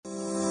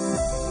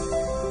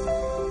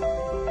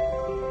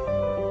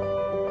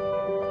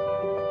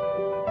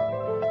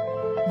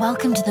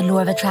Welcome to the Law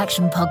of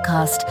Attraction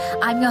podcast.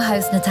 I'm your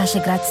host,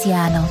 Natasha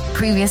Graziano,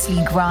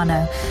 previously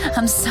Grano.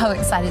 I'm so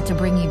excited to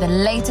bring you the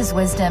latest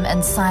wisdom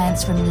and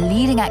science from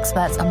leading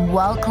experts and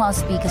world-class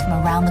speakers from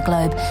around the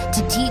globe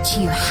to teach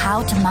you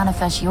how to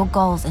manifest your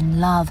goals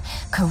in love,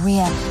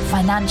 career,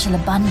 financial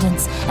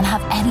abundance, and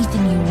have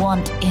anything you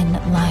want in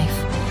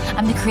life.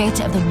 I'm the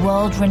creator of the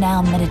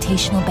world-renowned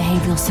meditational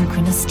behavioral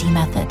synchronicity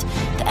method,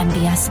 the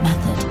MBS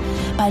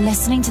method. By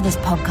listening to this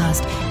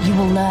podcast, you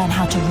will learn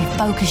how to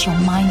refocus your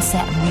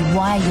mindset and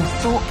rewire your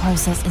thought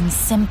process in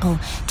simple,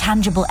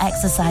 tangible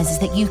exercises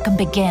that you can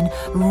begin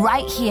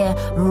right here,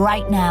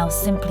 right now,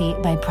 simply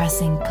by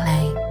pressing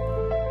play.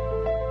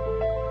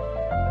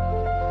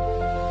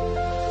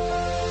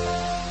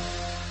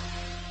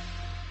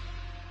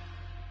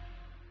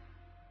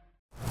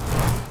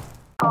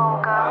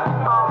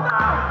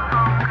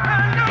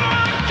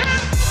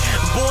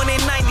 Born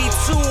in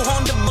 92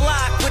 on the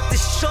block with the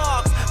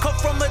Sharks. Come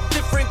from a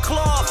different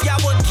cloth, y'all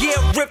would get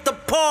ripped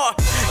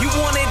apart. You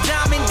want it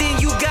diamond, then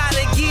you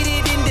gotta get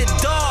it in the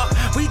dark.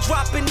 We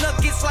dropping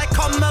nuggets like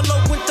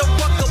Carmelo went to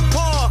Rucker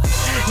Park.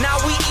 Now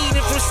we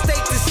eating from state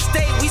to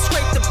state, we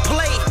scrape the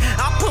plate.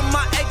 I put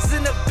my eggs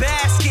in the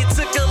basket,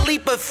 took a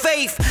leap of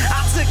faith.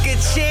 I took a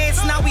chance,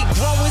 now we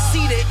grow and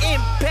see the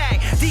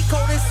impact.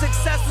 Decoding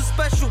success with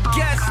special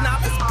guests, now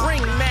let's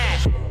bring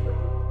Matt.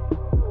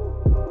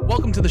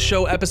 Welcome to the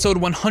show, episode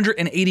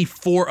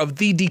 184 of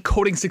the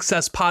Decoding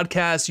Success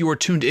podcast. You are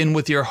tuned in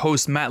with your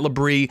host, Matt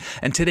LeBris,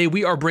 and today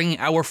we are bringing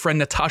our friend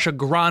Natasha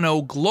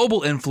Grano,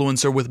 global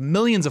influencer with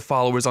millions of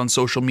followers on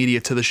social media,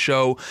 to the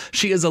show.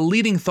 She is a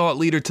leading thought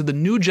leader to the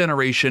new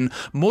generation,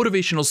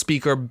 motivational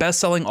speaker,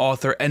 best-selling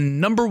author,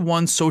 and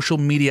 #1 social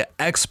media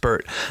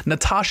expert.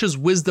 Natasha's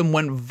wisdom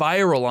went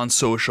viral on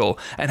social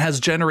and has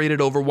generated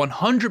over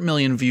 100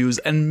 million views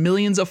and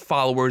millions of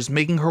followers,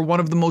 making her one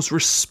of the most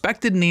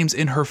respected names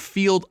in her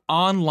field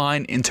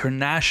online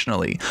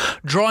internationally.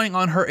 Drawing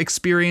on her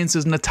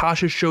experiences,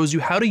 Natasha shows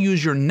you how to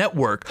use your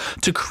network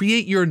to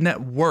create your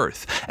net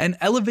worth and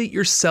elevate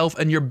yourself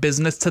and your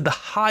business to the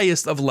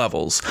highest of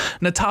levels.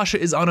 Natasha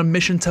is on a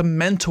mission to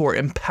mentor,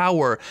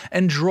 empower,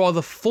 and draw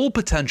the full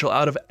potential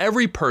out of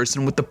every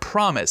person with the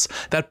promise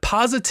that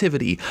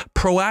positivity,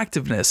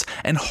 proactiveness,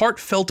 and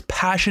heartfelt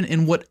passion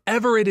in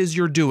whatever it is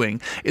you're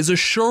doing is a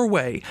sure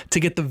way to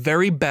get the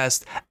very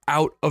best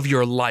out of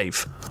your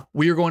life.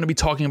 We are going to be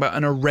talking about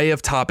an array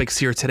of topics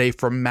here today,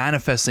 from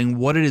manifesting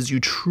what it is you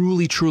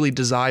truly, truly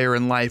desire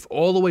in life,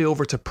 all the way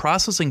over to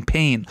processing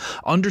pain,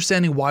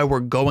 understanding why we're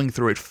going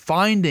through it,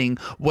 finding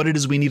what it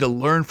is we need to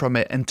learn from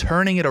it, and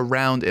turning it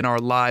around in our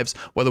lives,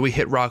 whether we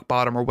hit rock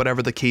bottom or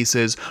whatever the case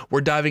is.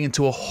 We're diving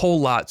into a whole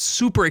lot.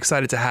 Super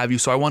excited to have you.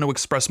 So I want to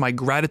express my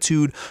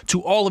gratitude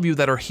to all of you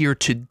that are here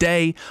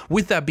today.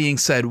 With that being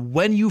said,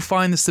 when you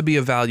find this to be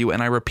of value,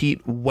 and I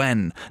repeat,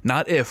 when,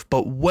 not if,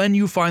 but when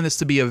you find this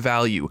to be of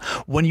value,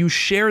 when you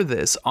share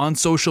this on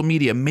social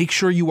media, make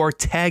sure you are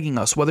tagging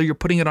us, whether you're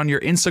putting it on your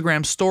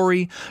Instagram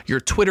story, your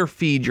Twitter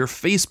feed, your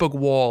Facebook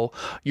wall,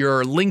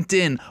 your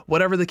LinkedIn,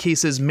 whatever the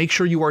case is. Make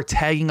sure you are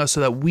tagging us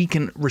so that we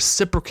can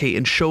reciprocate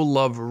and show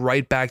love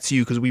right back to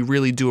you, because we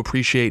really do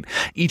appreciate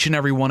each and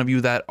every one of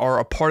you that are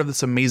a part of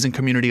this amazing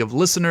community of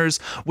listeners.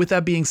 With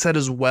that being said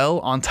as well,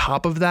 on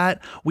top of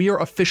that, we are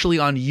officially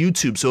on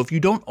YouTube. So if you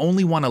don't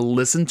only want to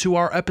listen to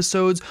our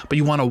episodes, but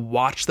you want to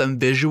watch them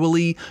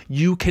visually,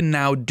 you can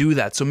now do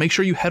that. So make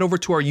sure you head over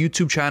to our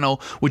YouTube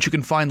channel, which you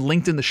can find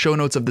linked in the show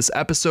notes of this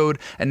episode.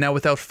 And now,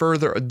 without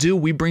further ado,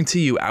 we bring to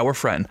you our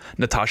friend,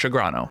 Natasha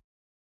Grano.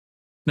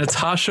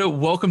 Natasha,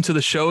 welcome to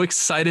the show.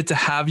 Excited to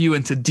have you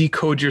and to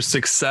decode your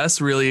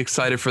success. Really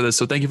excited for this.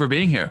 So thank you for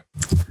being here.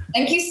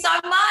 Thank you so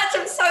much.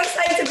 I'm so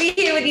excited to be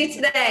here with you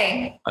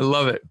today. I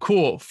love it.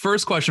 Cool.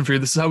 First question for you.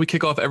 This is how we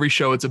kick off every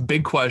show. It's a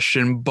big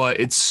question, but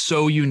it's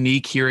so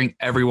unique hearing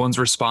everyone's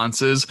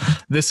responses.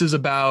 This is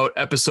about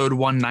episode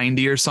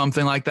 190 or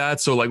something like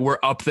that. So like we're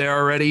up there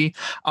already.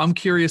 I'm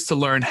curious to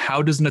learn,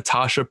 how does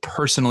Natasha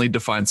personally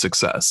define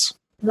success?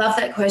 Love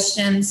that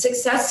question.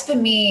 Success for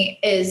me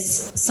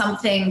is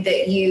something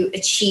that you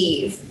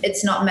achieve.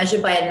 It's not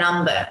measured by a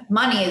number.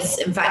 Money is,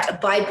 in fact, a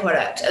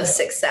byproduct of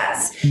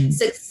success.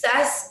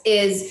 Success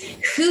is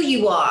who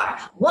you are,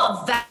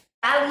 what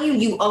value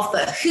you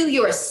offer, who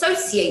you're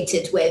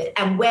associated with,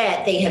 and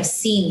where they have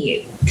seen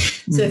you.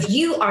 So if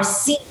you are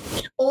seen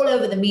all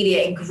over the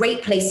media in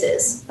great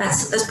places,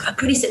 that's a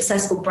pretty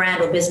successful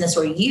brand or business,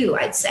 or you,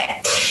 I'd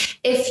say.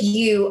 If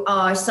you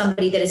are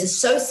somebody that is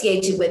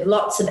associated with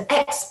lots of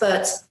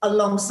experts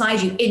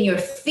alongside you in your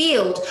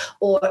field,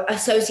 or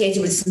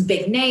associated with some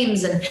big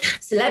names and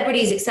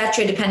celebrities,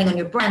 etc., depending on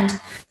your brand,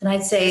 then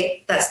I'd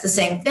say that's the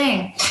same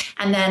thing.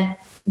 And then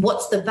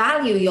what's the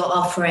value you're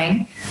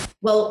offering?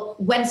 Well,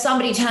 when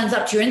somebody turns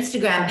up to your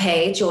Instagram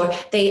page or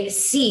they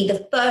see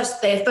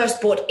they first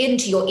bought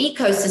into your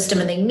ecosystem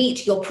and they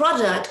meet your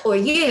product or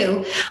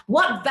you,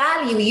 what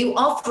value are you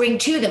offering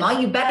to them? Are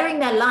you bettering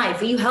their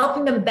life? Are you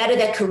helping them better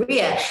their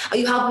career? Are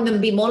you helping them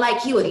be more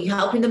like you? Are you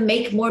helping them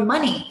make more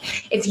money?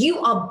 If you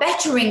are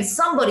bettering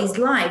somebody's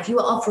life, you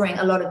are offering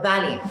a lot of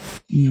value.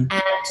 And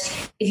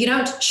if you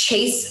don't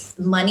chase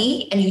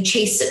money and you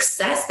chase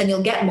success, then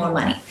you'll get more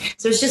money.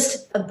 So it's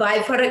just a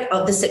byproduct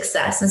of the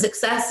success. And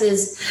success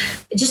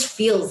it just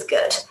feels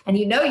good. And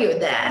you know you're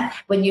there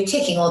when you're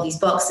ticking all these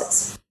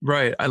boxes.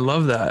 Right. I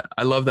love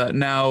that.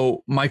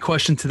 Now, my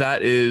question to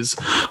that is,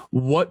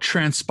 what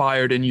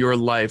transpired in your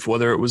life,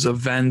 whether it was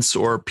events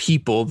or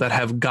people that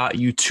have got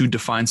you to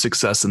define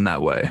success in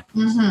that way?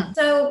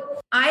 So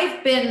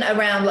I've been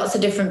around lots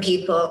of different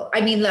people.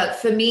 I mean, look,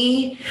 for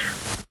me,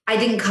 I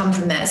didn't come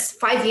from this.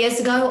 5 years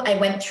ago, I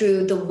went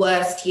through the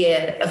worst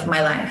year of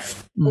my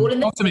life.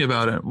 Talk to me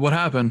about it. What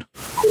happened?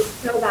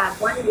 So bad.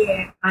 1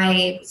 year,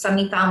 I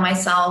suddenly found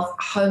myself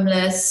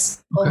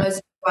homeless,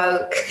 almost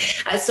broke,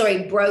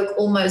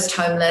 almost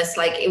homeless.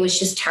 Like, it was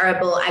just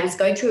terrible. I was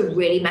going through a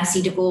really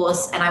messy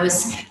divorce and I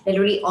was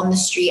literally on the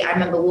street. I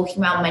remember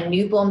walking around with my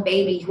newborn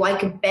baby who I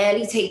could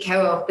barely take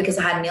care of because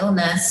I had an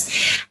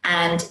illness.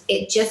 And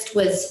it just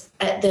was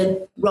at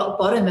the rock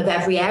bottom of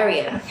every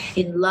area,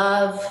 in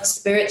love,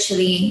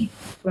 spiritually,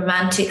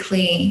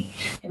 romantically,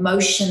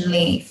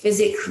 emotionally,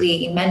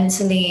 physically,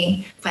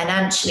 mentally,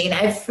 financially, in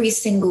every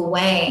single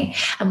way.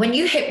 And when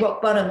you hit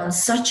rock bottom on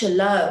such a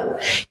low,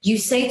 you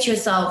say to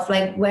yourself,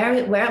 like, what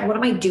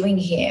am I doing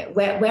here?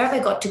 Where have I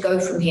got to go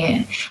from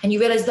here? And you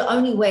realize the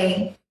only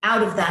way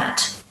out of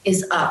that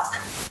is up.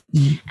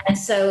 And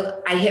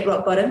so I hit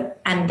rock bottom.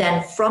 And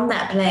then from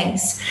that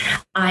place,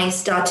 I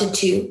started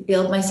to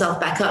build myself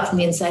back up from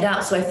the inside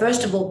out. So I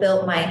first of all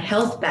built my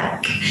health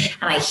back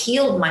and I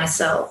healed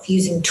myself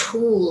using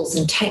tools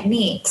and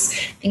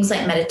techniques, things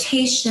like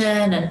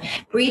meditation and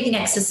breathing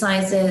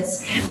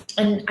exercises.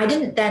 And I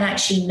didn't then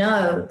actually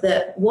know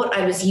that what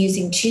I was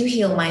using to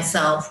heal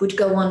myself would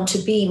go on to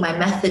be my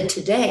method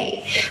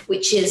today,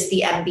 which is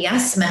the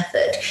MBS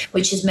method,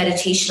 which is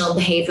meditational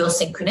behavioral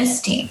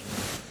synchronicity.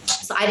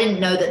 So I didn't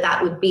know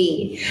that would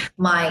be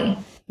my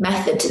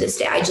method to this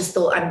day. I just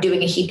thought I'm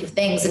doing a heap of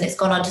things, and it's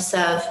gone on to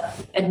serve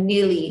a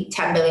nearly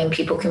 10 million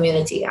people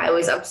community.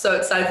 I'm so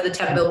excited for the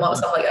 10 million mark.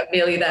 So I'm like, I'm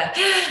nearly there.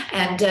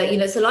 And,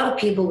 it's a lot of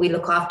people we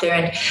look after,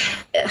 and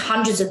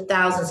hundreds of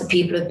thousands of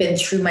people have been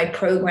through my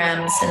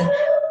programs, and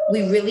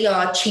we really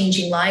are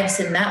changing lives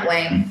in that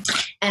way.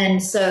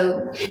 And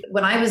so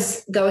when I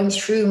was going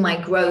through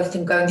my growth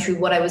and going through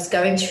what I was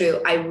going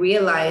through, I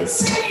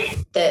realized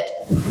that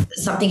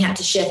something had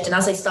to shift. And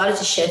as I started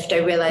to shift, I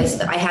realized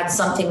that I had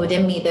something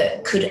within me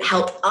that could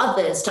help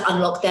others to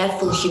unlock their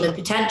full human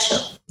potential.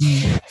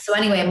 So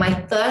anyway, my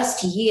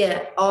first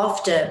year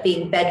after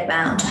being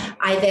bedbound,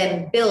 I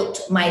then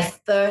built my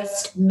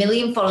first 1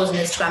 million followers on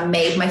Instagram,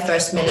 made my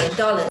first $1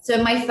 million. So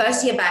in my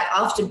first year back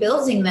after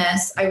building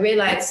this, I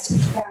realized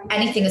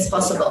anything is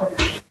possible.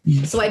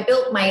 So I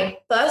built my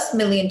first $1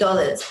 million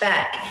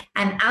back.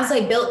 And as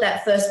I built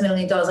that first $1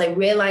 million, I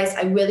realized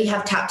I really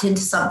have tapped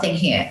into something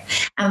here.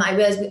 And I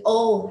realized we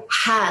all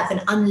have an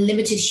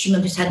unlimited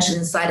human potential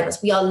inside of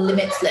us. We are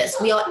limitless.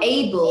 We are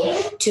able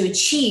to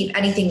achieve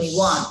anything we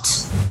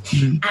want.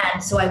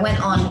 And so I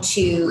went on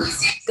to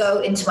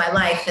go into my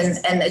life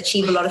and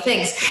achieve a lot of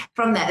things.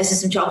 From there, this is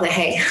some chocolate.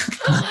 Hey,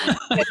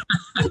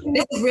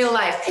 this is real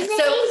life.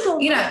 So,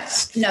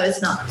 no,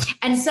 it's not.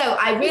 And so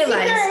I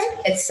realized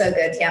it's so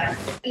good.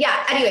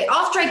 Yeah. Anyway,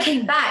 after I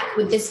came back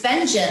with this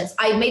vengeance,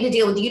 I made a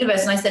deal with the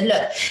universe. And I said,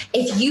 look,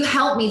 if you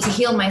help me to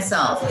heal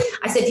myself,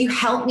 I said, if you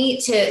help me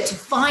to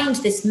find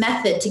this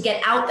method to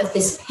get out of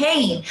this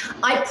pain,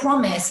 I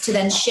promise to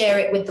then share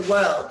it with the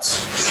world.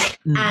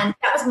 And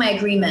that was my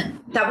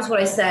agreement. That was what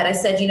I said. I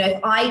said, if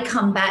I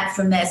come back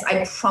from this,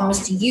 I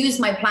promise to use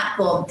my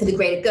platform for the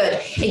greater good.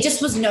 It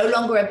just was no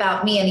longer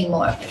about me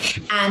anymore.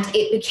 And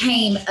it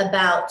became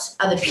about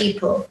other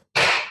people.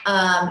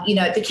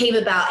 It became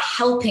about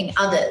helping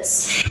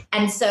others.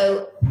 And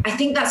so I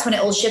think that's when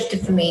it all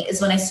shifted for me,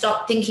 is when I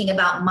stopped thinking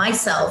about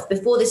myself.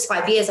 Before this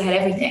 5 years, I had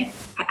everything,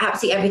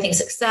 absolutely everything,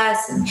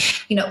 success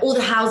and, all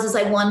the houses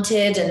I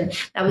wanted. And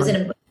I was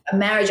in a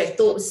marriage I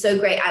thought was so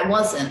great. I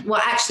wasn't.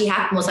 What actually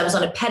happened was I was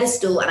on a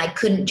pedestal and I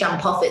couldn't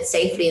jump off it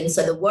safely. And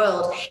so the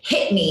world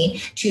hit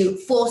me to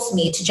force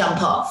me to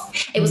jump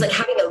off. It was like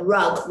having a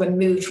rug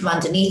removed from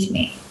underneath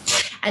me.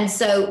 And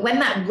so when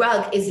that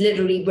rug is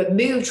literally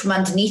removed from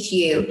underneath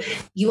you,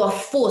 you are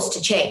forced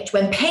to change.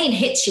 When pain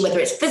hits you, whether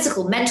it's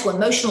physical, mental,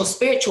 emotional,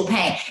 spiritual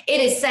pain,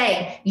 it is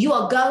saying you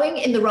are going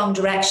in the wrong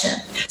direction.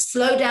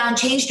 Slow down,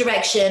 change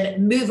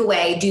direction, move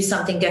away, do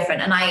something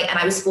different. And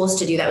I was forced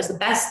to do that. It was the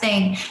best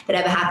thing that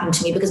ever happened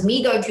to me, because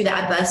me going through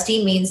that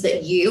adversity means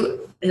that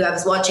you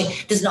whoever's watching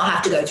does not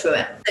have to go through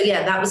it. So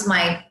yeah, that was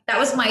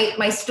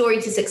my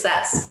story to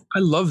success. I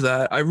love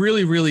that. I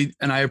really,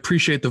 and I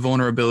appreciate the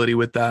vulnerability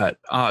with that.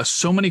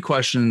 So many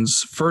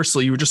questions.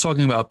 Firstly, you were just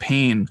talking about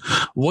pain.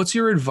 What's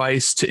your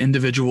advice to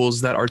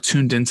individuals that are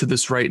tuned into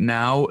this right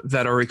now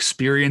that are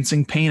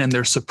experiencing pain and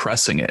they're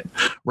suppressing it,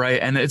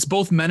 right? And it's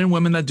both men and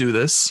women that do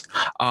this.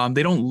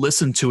 They don't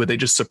listen to it. They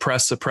just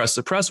suppress,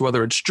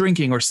 whether it's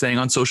drinking or staying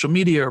on social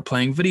media or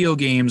playing video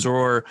games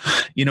or,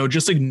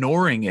 just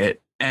ignoring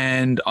it.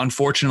 And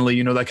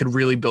unfortunately, that could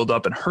really build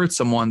up and hurt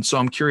someone. So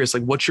I'm curious,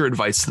 like, what's your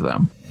advice to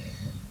them?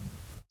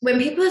 When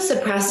people are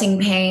suppressing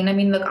pain, I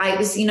mean, look,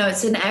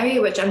 it's an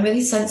area which I'm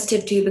really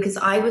sensitive to because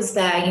I was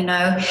there,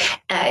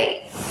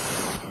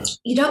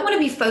 you don't want to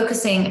be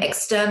focusing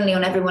externally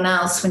on everyone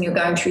else when you're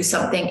going through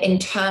something in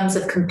terms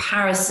of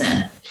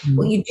comparison.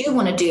 What you do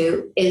want to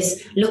do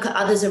is look at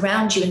others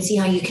around you and see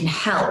how you can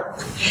help.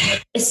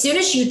 As soon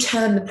as you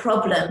turn the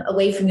problem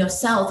away from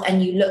yourself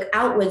and you look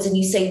outwards and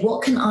you say,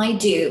 what can I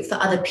do for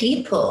other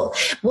people?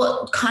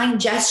 What kind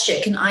gesture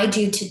can I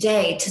do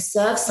today to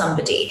serve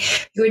somebody?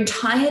 Your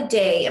entire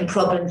day and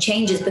problem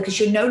changes because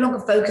you're no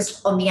longer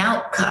focused on the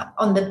outcome,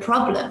 on the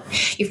problem.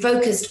 You're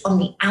focused on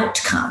the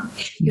outcome.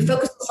 You're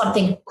focused on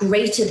something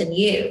greater than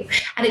you.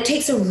 And it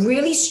takes a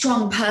really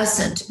strong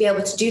person to be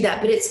able to do that.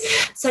 But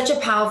it's such a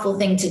powerful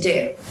thing to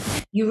do.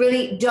 You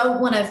really don't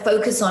want to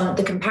focus on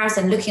the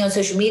comparison, looking on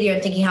social media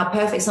and thinking how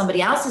perfect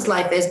somebody else's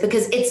life is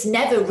because it's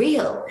never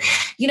real.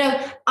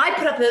 I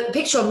put up a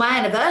picture on my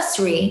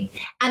anniversary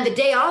and the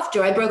day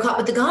after I broke up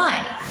with the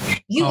guy.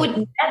 You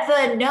would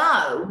never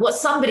know what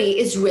somebody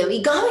is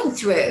really going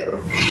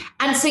through.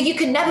 And so you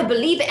can never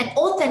believe it. And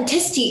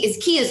authenticity is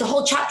key. There's a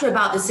whole chapter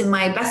about this in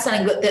my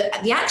best-selling book,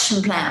 the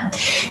Action Plan.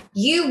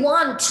 You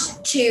want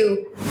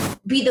to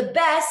be the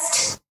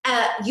best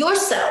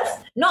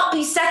yourself, not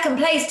be second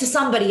place to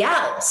somebody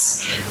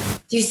else.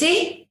 Do you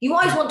see? You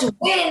always want to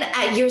win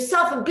at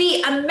yourself and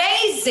be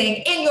amazing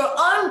in your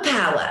own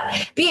power,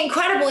 be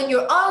incredible in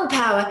your own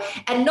power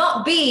and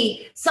not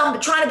be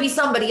trying to be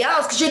somebody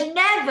else because you're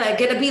never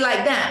going to be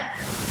like them.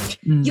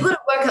 You got to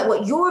work out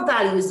what your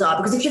values are,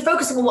 because if you're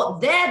focusing on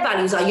what their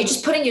values are, you're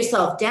just putting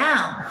yourself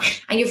down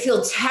and you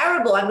feel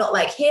terrible. I'm not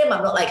like him.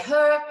 I'm not like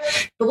her.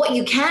 But what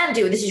you can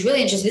do, this is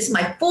really interesting. This is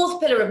my fourth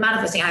pillar of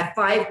manifesting. I have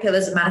 5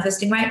 pillars of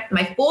manifesting, right?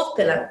 My fourth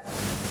pillar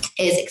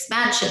is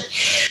expansion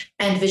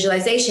and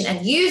visualization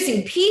and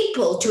using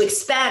people to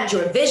expand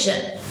your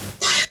vision.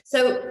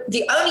 So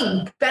the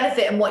only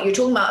benefit in what you're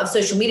talking about of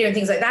social media and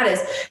things like that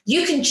is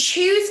you can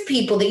choose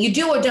people that you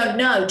do or don't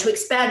know to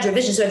expand your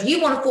vision. So if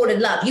you want to fall in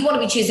love, you want to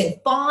be choosing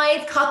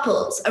 5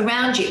 couples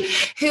around you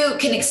who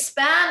can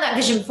expand that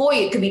vision for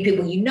you. It could be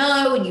people you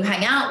know and you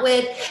hang out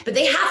with, but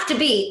they have to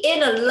be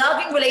in a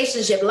loving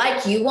relationship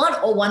like you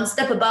want or one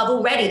step above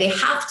already. They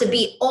have to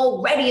be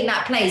already in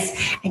that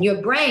place. And your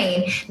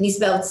brain needs to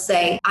be able to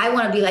say, I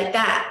want to be like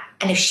that.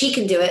 And if she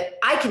can do it,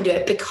 I can do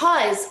it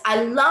because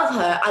I love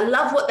her. I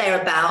love what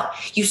they're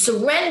about. You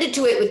surrender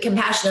to it with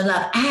compassion and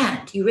love.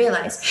 And you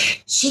realize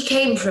she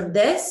came from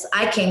this.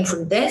 I came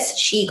from this.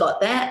 She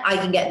got there. I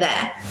can get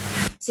there.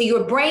 So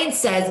your brain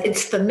says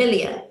it's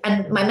familiar.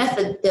 And my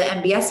method, the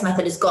MBS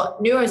method, has got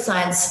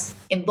neuroscience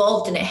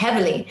involved in it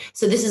heavily.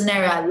 So this is an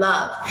area I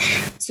love.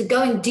 So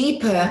going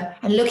deeper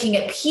and looking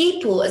at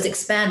people as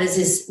expanders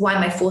is why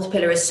my 4th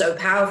pillar is so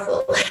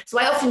powerful. So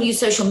I often use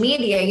social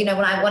media.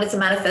 When I wanted to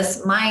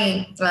manifest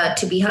my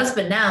to-be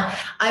husband now,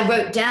 I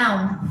wrote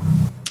down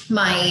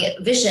my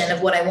vision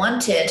of what I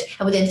wanted.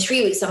 And within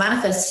 3 weeks, I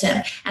manifested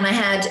him. And I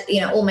had,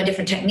 all my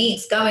different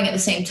techniques going at the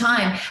same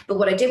time. But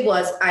what I did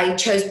was I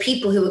chose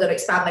people who were going to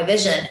expand my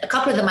vision. A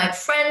couple of them I'm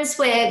friends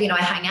with, I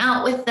hang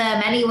out with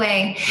them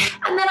anyway.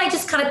 And then I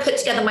just kind of put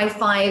together my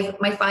five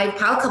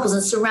power couples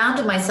and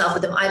surrounded myself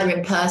with them either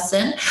in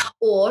person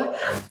or,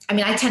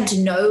 I tend to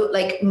know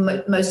like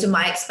most of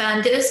my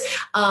expanders.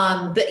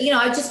 But,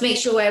 I just make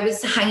sure I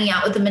was hanging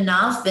out with them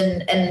enough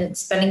and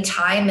spending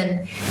time,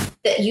 and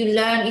that you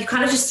learn, you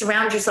kind of just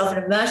surround yourself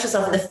and immerse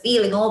yourself in the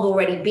feeling of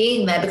already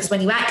being there, because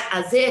when you act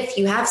as if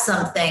you have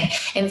something,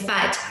 in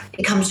fact,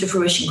 it comes to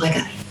fruition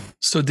quicker.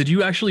 So did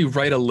you actually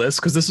write a list?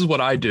 Because this is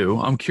what I do.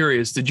 I'm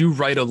curious. Did you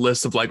write a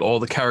list of like all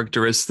the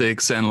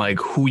characteristics and like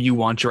who you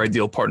want your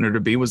ideal partner to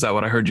be? Was that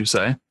what I heard you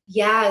say?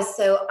 Yeah.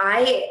 So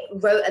I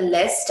wrote a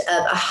list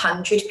of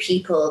 100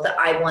 people that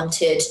I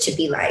wanted to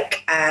be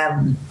like.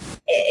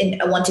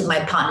 I wanted my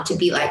partner to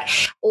be like,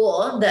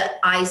 or that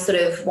I sort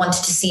of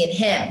wanted to see in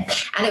him.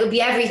 And it would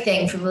be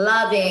everything from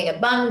loving,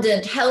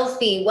 abundant,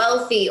 healthy,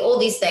 wealthy, all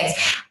these things,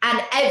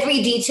 and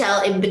every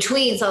detail in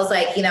between. So I was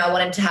like, I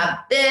want him to have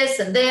this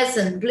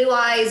and blue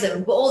eyes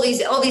and all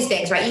these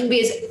things, right? You can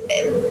be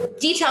as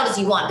detailed as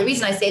you want. The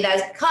reason I say that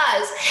is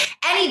because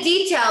any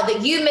detail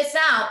that you miss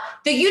out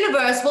the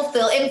universe will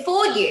fill in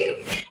for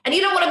you. And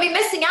you don't want to be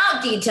missing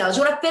out details.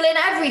 You want to fill in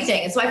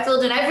everything. And so I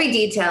filled in every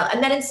detail.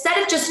 And then instead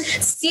of just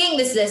seeing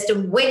this list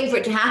and waiting for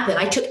it to happen,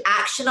 I took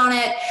action on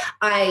it.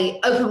 I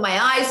opened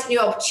my eyes to new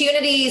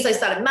opportunities. I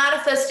started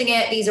manifesting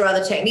it. These are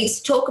other techniques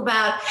to talk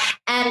about.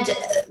 And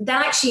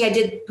then actually I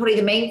did probably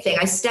the main thing.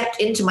 I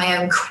stepped into my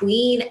own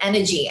queen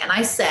energy and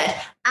I said,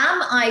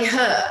 am I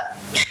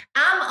her?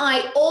 Am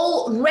I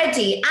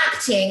already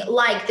acting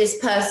like this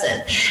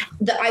person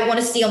that I want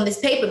to see on this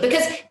paper?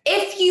 Because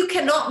if you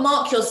cannot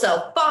mark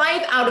yourself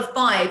 5 out of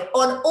 5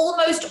 on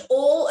almost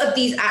all of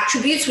these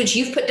attributes, which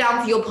you've put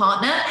down for your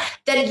partner,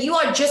 then you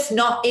are just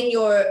not in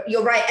your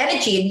right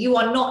energy and you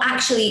are not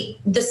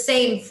actually the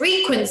same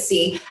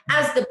frequency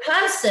as the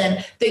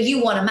person that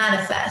you want to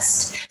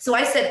manifest. So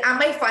I said, am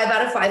I 5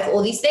 out of 5 for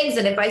all these things?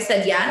 And if I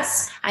said,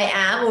 yes, I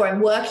am, or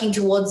I'm working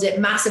towards it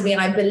massively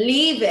and I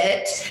believe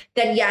it,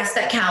 then yes,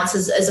 that counts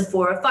as a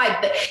 4 or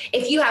 5. But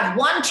if you have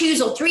 1,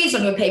 2s or 3s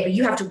on your paper,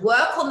 you have to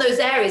work on those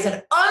areas.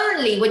 And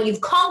only when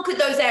you've conquered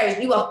those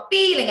areas, you are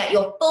feeling at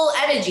your full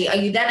energy, are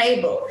you then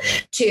able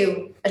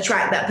to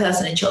attract that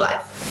person into your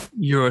life.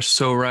 You're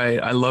so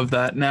right. I love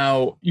that.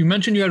 Now, you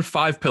mentioned you had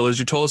 5 pillars.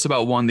 You told us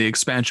about 1, the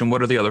expansion.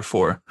 What are the other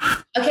 4?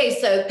 Okay,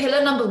 so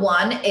pillar number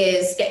 1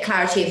 is get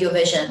clarity of your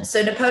vision.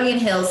 So Napoleon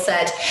Hill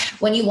said,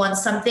 when you want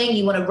something,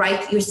 you want to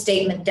write your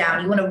statement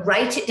down. You want to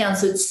write it down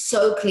so it's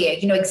so clear.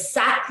 You know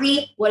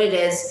exactly what it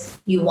is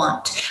you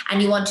want.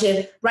 And you want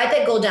to write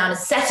that goal down and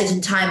set it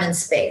in time and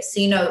space. So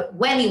you know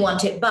when you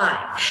want it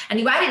by. And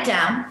you write it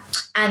down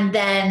and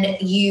then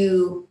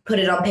you put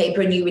it on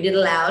paper and you read it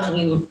aloud and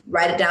you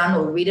write it down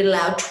or read it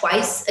aloud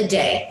twice a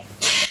day.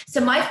 So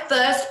my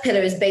first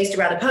pillar is based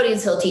around Napoleon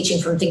Hill teaching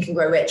from Think and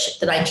Grow Rich,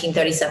 the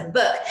 1937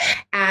 book.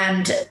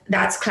 And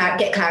that's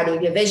get clarity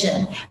of your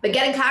vision. But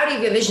getting clarity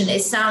of your vision,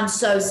 it sounds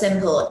so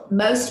simple.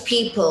 Most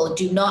people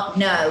do not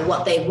know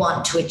what they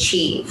want to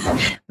achieve.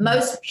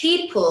 Most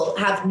people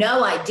have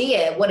no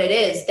idea what it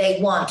is they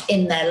want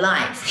in their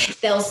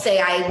life. They'll say,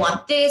 I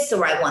want this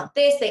or I want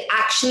this. They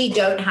actually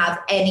don't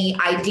have any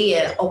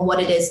idea on what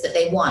it is that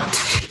they want.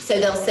 So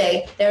they'll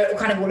say they're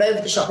kind of all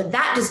over the shop, and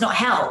that does not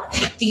help.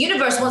 The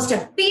universe wants to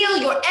feel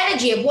your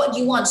energy of what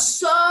you want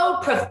so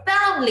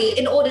profoundly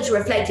in order to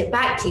reflect it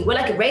back to you. We're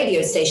like a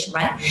radio station,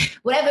 right?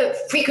 Whatever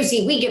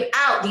frequency we give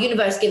out, the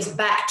universe gives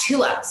back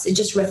to us. It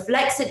just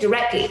reflects it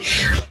directly.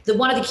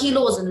 One of the key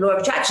laws in the law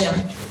of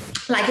attraction,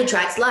 like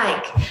attracts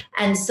like.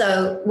 And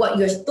so what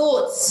your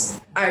thoughts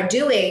are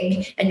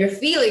doing and your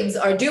feelings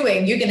are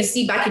doing, you're going to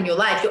see back in your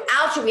life. Your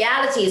outer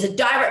reality is a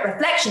direct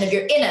reflection of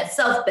your inner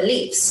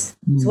self-beliefs.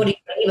 So what do you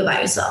believe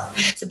about yourself?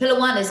 So pillar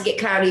 1 is get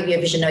clarity of your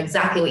vision, know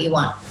exactly what you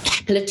want.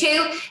 Pillar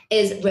 2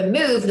 is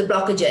remove the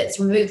blockages,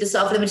 remove the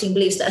self-limiting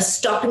beliefs that are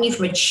stopping you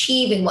from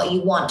achieving what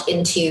you want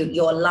into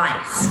your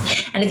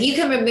life. And if you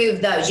can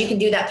remove those, you can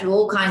do that through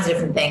all kinds of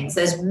different things.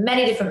 There's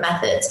many different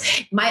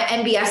methods. My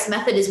MBS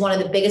method is one of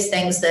the biggest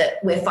things that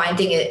we're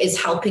finding is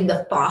helping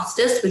the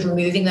fastest with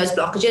removing those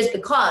blockages,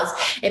 because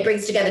it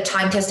brings together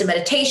time-tested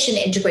meditation,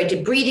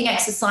 integrated breathing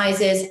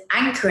exercises,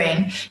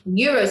 anchoring,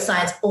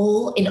 neuroscience,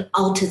 all in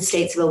altered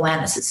states of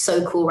awareness. It's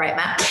so cool, right,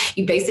 Matt?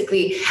 You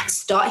basically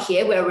start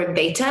here where we're in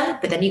beta,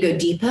 but then you go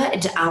deeper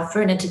into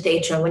alpha and into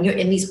theta. And when you're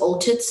in these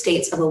altered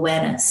states of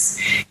awareness,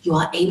 you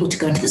are able to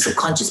go into the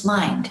subconscious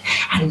mind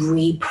and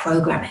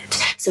reprogram it.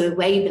 So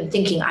where you've been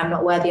thinking, I'm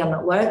not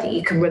worthy,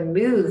 you can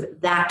remove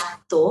that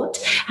thought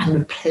and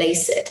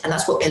replace it. And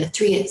that's what pillar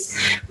 3 is.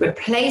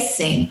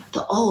 Replacing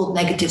the old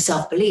negative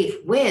self-belief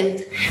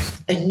with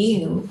a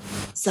new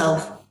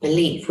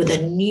self-belief, with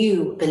a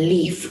new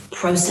belief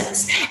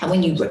process. And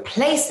when you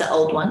replace the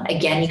old one,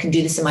 again, you can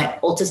do this in my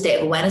altered state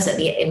of awareness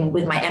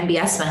with my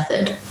MBS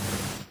method.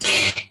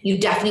 You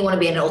definitely want to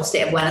be in an altered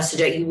state of awareness to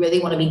do it. You really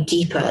want to be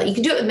deeper. You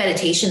can do it with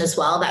meditation as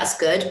well. That's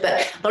good.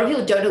 But a lot of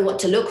people don't know what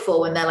to look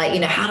for when they're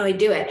like, how do I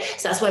do it?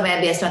 So that's why my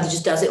MBS method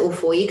just does it all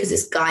for you, because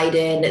it's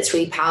guided and it's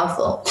really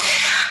powerful.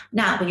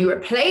 Now, when you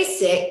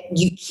replace it,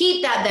 you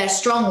keep that there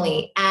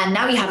strongly, and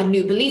now you have a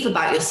new belief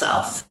about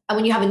yourself. And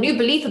when you have a new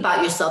belief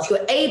about yourself,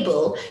 you're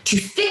able to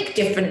think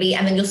differently,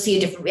 and then you'll see a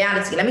different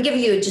reality. Let me give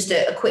you just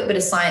a quick bit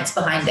of science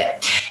behind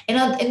it.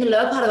 In the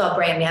lower part of our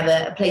brain, we have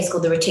a place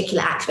called the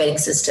reticular activating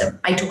system.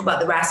 I talk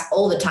about the RAS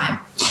all the time.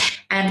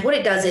 And what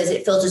it does is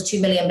it filters 2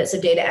 million bits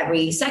of data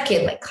every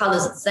second, like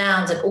colors and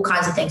sounds and all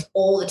kinds of things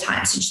all the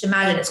time. So just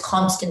imagine it's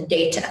constant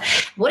data.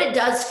 What it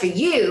does for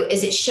you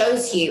is it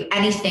shows you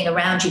anything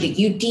around you that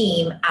you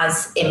deem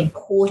as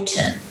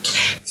important.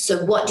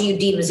 So what do you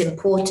deem as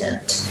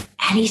important?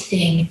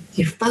 Anything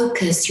you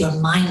focus your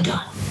mind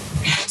on.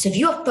 So if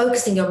you're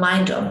focusing your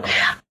mind on,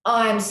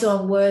 I'm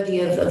so unworthy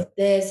of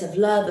this, of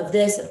love, of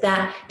this, of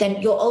that,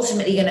 then you're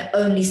ultimately going to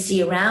only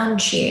see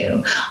around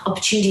you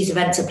opportunities,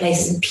 events, and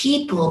places and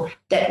people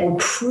that will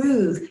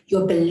prove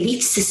your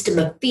belief system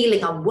of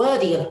feeling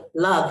unworthy of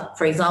love,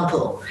 for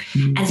example.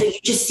 And so you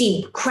just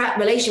see crap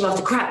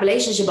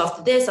relationship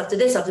after this,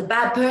 after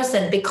bad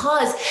person,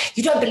 because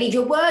you don't believe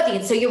you're worthy.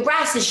 And so your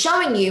RAS is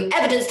showing you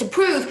evidence to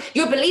prove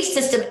your belief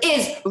system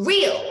is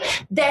real.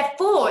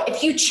 Therefore,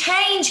 if you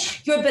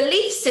change your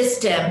belief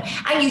system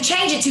and you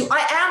change it to,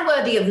 I am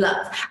worthy of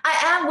love,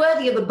 I am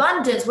worthy of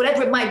abundance,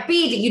 whatever it might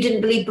be that you didn't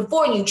believe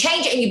before, and you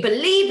change it and you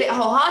believe it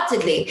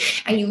wholeheartedly,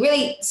 and you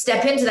really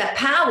step into that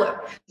power,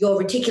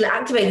 your reticular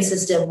activating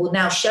system will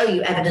now show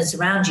you evidence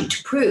around you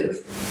to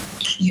prove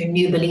your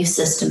new belief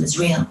system is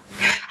real.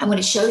 And when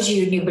it shows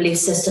you your new belief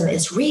system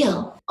is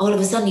real, all of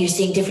a sudden you're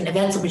seeing different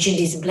events,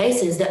 opportunities, and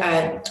places that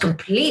are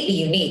completely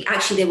unique.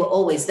 Actually, they were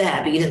always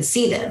there, but you didn't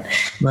see them.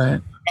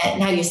 Right. And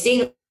now you're seeing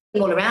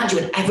them all around you,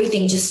 and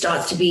everything just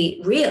starts to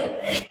be real.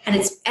 And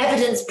it's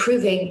evidence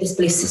proving this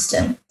belief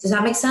system. Does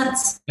that make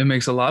sense? It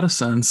makes a lot of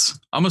sense.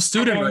 I'm a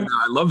student right now.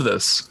 I love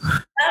this.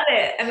 Love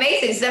it.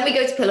 Amazing. So then we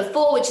go to pillar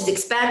 4, which is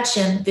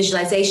expansion,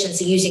 visualization.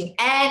 So using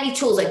any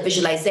tools like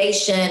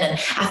visualization and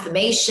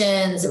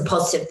affirmations and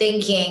positive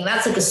thinking,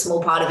 that's like a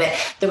small part of it.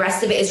 The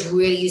rest of it is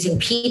really using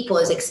people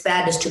as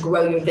expanders to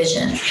grow your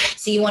vision.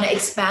 So you want to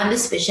expand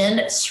this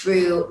vision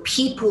through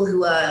people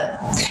who are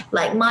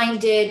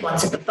like-minded, one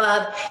step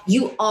above.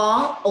 You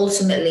are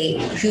ultimately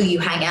who you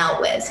hang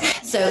out with.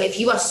 So if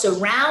you are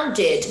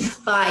surrounded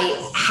by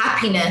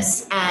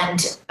happiness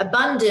and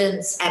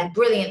abundance and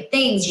brilliant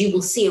things, you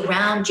will see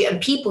around you,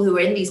 and people who are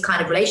in these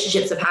kind of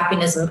relationships of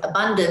happiness and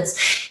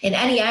abundance in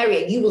any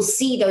area, you will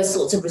see those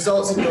sorts of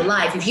results in your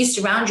life. If you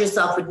surround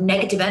yourself with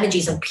negative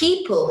energies and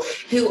people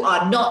who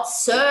are not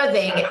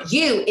serving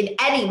you in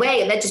any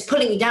way and they're just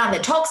pulling you down,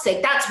 they're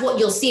toxic, that's what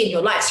you'll see in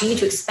your life. So you need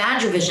to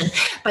expand your vision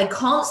by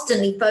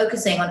constantly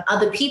focusing on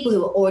other people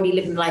who are already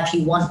living the life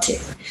you want to.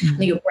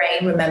 And your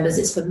brain remembers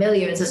it's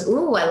familiar and says,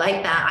 ooh, I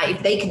like that.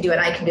 If they can do it,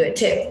 I can do it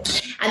too.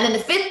 And then the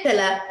 5th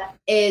pillar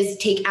is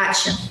take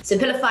action. So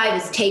pillar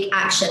 5 is take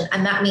action.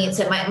 And that means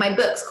that my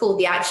book's called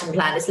The Action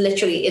Plan. It's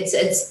literally,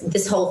 it's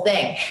this whole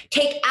thing.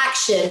 Take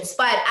action,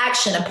 inspired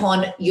action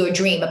upon your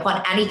dream,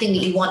 upon anything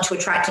that you want to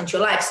attract into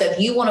your life. So if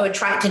you want to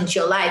attract into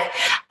your life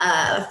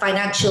a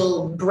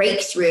financial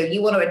breakthrough,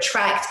 you want to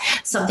attract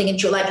something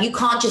into your life, you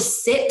can't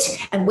just sit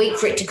and wait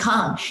for it to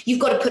come. You've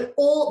got to put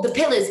all the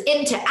pillars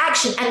into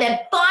action and then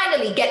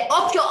finally get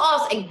off your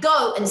ass and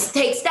go and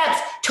take steps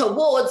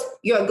towards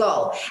your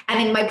goal.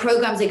 And in my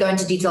programs, I go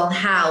into detail on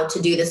how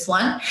to do this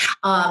one.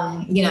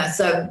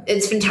 So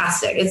it's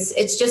fantastic.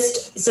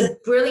 It's a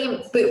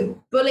brilliant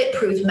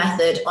bulletproof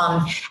method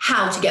on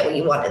how to get what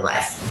you want in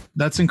life.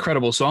 That's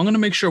incredible. So I'm going to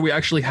make sure we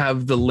actually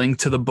have the link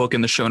to the book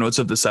in the show notes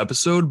of this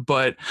episode.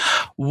 But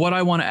what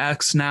I want to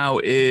ask now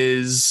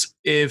is,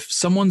 if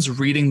someone's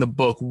reading the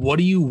book, what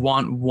do you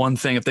want one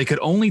thing? If they could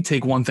only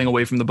take one thing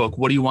away from the book,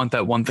 what do you want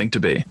that one thing to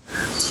be?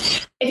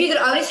 If you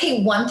could only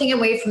take one thing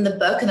away from the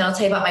book, and then I'll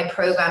tell you about my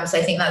programs,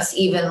 I think that's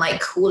even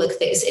like cooler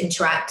because it's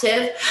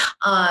interactive.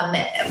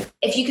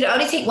 If you could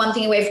only take one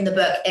thing away from the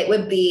book, it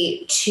would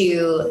be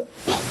to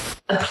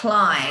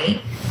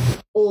apply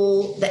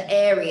all the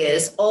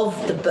areas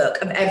of the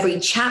book, of every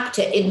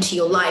chapter, into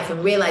your life,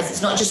 and realize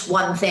it's not just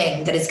one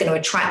thing that is going to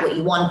attract what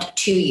you want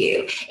to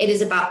you. It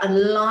is about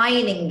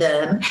aligning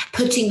them,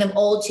 putting them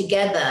all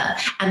together,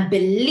 and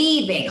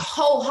believing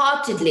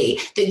wholeheartedly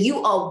that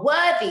you are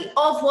worthy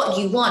of what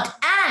you want,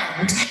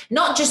 and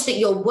not just that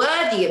you're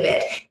worthy of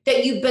it,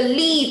 that you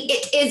believe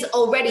it is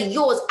already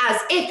yours,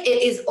 as if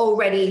it is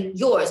already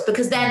yours,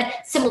 because then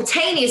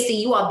simultaneously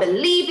you are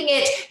believing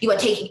it, you are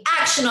taking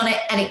action on it,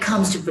 and it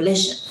comes to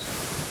fruition.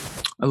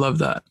 I love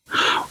that.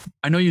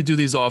 I know you do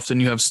these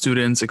often. You have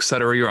students,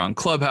 etc. You're on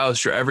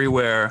Clubhouse. You're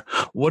everywhere.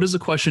 What is a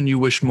question you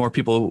wish more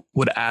people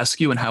would ask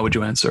you, and how would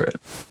you answer it?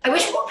 I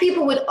wish more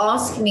people would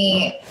ask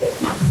me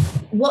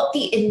what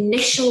the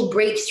initial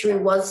breakthrough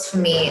was for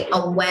me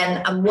and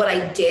what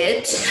I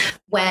did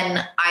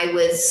when I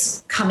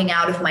was coming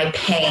out of my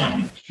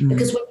pain.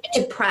 Because when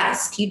you're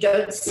depressed, you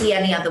don't see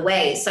any other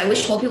way. So I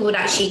wish more people would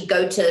actually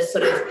go to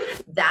sort of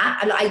that.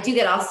 And I do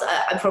get asked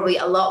probably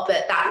a lot,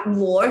 but that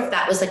more, if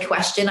that was a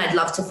question I'd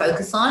love to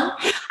focus on.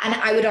 And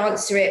I would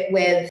answer it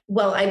with,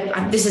 well,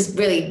 this is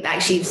really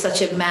actually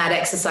such a mad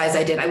exercise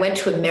I did. I went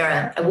to a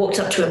mirror. I walked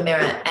up to a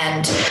mirror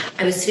and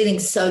I was feeling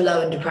so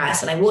low and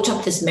depressed. And I walked up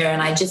to this mirror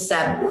and I just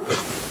said,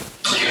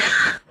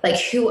 like,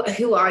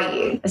 who are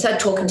you? I started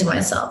talking to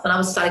myself and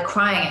I started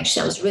crying.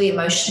 Actually, I was really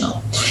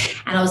emotional.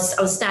 And I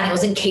was standing, I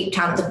was in Cape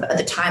Town at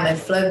the time. I'd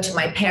flown to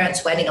my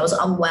parents' wedding. I was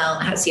unwell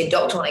and I had to see a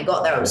doctor when I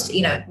got there. I was,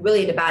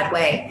 really in a bad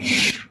way.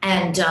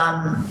 And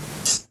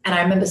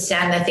I remember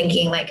standing there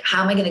thinking, like,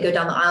 how am I going to go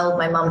down the aisle with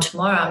my mom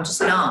tomorrow? I'm just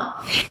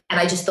not. And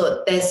I just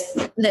thought,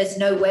 there's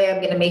no way I'm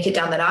going to make it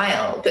down that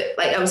aisle. But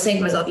like, I was saying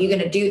to myself, you're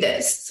going to do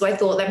this. So I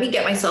thought, let me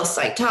get myself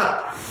psyched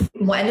up.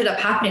 And what ended up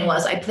happening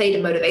was I played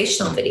a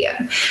motivational video.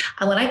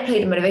 And when I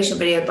played a motivational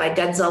video by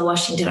Denzel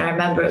Washington, I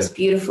remember it was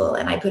beautiful.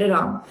 And I put it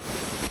on.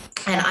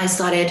 And I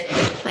started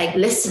like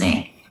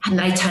listening. And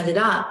then I turned it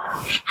up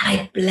and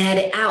I blared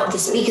it out, the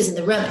speakers in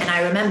the room. And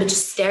I remember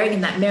just staring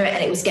in that mirror,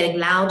 and it was getting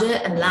louder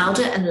and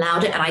louder and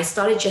louder. And I was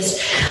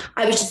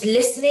just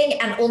listening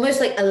and almost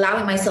like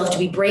allowing myself to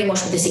be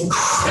brainwashed with this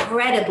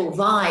incredible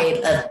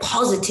vibe of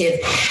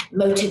positive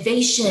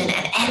motivation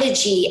and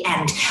energy.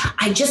 And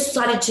I just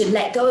started to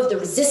let go of the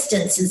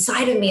resistance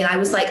inside of me. And I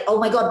was like, oh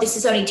my God, this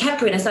is only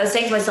temporary. And I started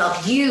saying to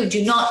myself, you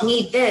do not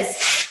need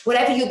this.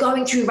 Whatever you're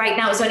going through right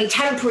now is only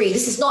temporary.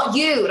 This is not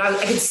you. And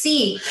I could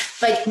see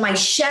like my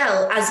shell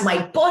as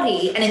my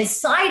body, and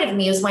inside of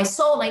me is my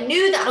soul. And I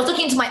knew that. I was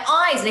looking into my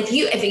eyes. And if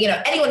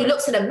anyone who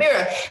looks in a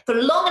mirror for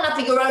long enough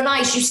in your own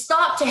eyes, you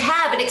start to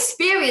have an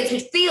experience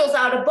which feels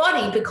out of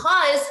body,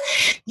 because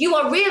you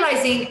are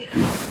realizing,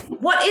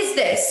 what is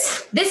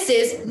this? This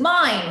is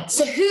mine.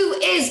 So who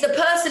is the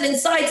person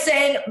inside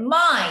saying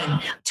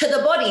mine to the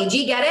body? Do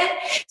you get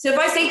it? So if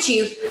I say to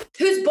you,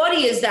 whose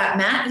body is that,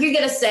 Matt? You're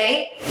going to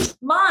say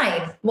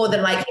mine. More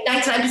than likely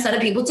 99%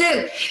 of people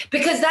do,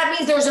 because that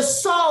means there's a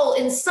soul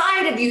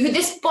inside of you who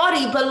this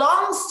body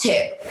belongs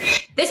to.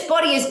 This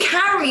body is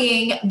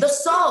carrying the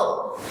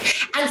soul.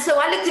 And so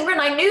I looked over and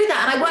I knew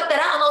that, and I worked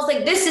that out, and I was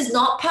like, this is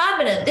not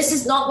permanent. This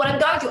is not what I'm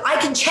going through. I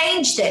can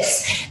change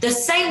this. The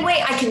same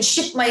way I can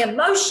shift my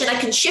emotion, I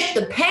can shift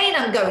the pain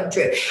I'm going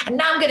through. And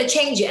now I'm going to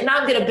change it. And now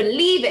I'm going to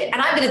believe it.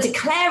 And I'm going to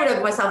declare it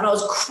over myself. And I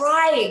was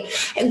crying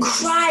and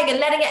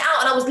letting it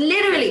out. And I was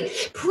literally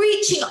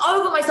preaching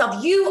over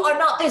myself. You are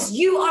not this.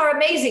 You are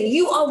amazing.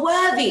 You are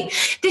worthy.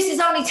 This is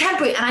only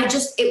temporary. And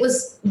it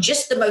was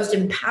just the most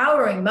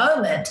empowering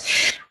moment.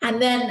 And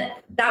then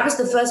that was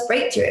the first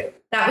breakthrough.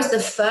 That was the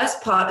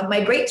first part of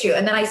my breakthrough.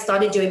 And then I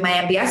started doing my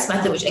MBS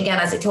method, which again,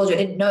 as I told you, I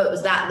didn't know it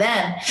was that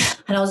then.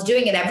 And I was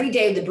doing it every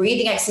day with the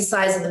breathing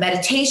exercise and the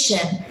meditation,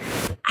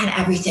 and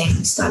everything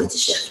started to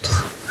shift.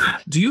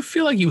 Do you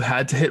feel like you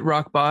had to hit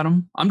rock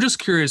bottom? I'm just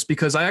curious,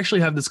 because I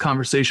actually have this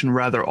conversation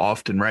rather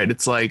often, right?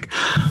 It's like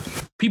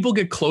people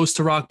get close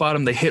to rock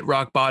bottom, they hit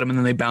rock bottom, and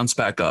then they bounce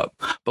back up.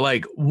 But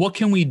like, what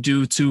can we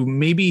do to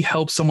maybe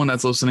help someone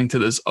that's listening to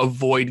this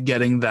avoid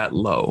getting that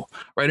low,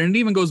 right? And it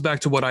even goes back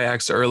to what I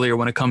asked earlier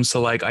when it comes to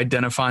like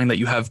identifying that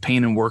you have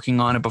pain and working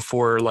on it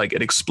before like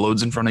it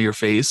explodes in front of your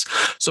face.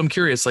 So I'm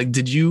curious, like,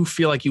 did you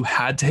feel like you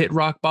had to hit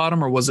rock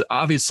bottom, or was it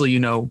obviously,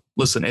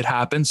 listen, it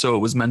happened, so it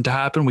was meant to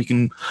happen. We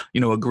can,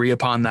 agree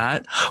upon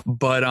that.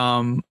 But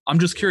I'm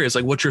just curious,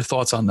 like, what's your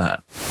thoughts on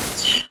that?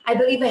 I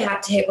believe I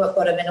had to hit rock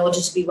bottom in order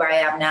to be where I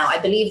am now. I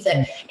believe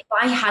that if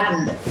I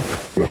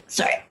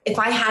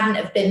hadn't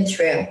have been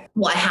through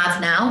what I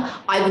have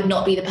now, I would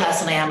not be the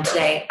person I am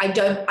today.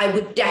 I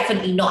would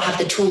definitely not have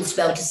the tools to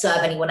be able to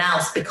serve anyone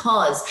else,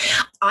 because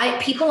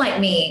people like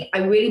me, I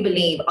really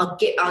believe are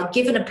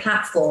given a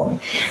platform,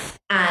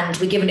 and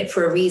we're given it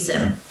for a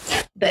reason.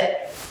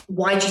 But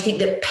why do you think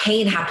that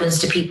pain happens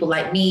to people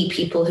like me,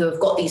 people who have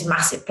got these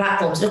massive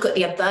platforms? Look at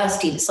the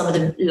adversity that some of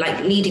the like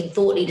leading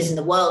thought leaders in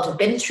the world have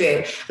been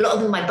through. A lot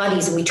of them are my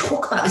buddies, and we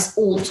talk about this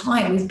all the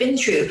time. We've been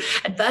through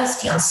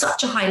adversity on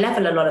such a high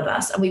level, a lot of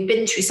us, and we've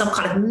been through some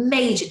kind of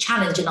major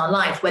challenge in our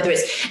life, whether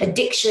it's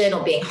addiction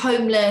or being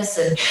homeless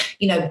and,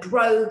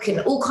 broke and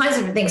all kinds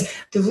of different things.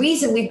 The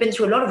reason we've been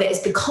through a lot of it is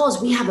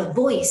because we have a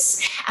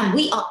voice, and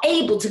we are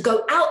able to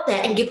go out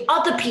there and give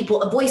other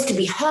people a voice to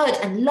be heard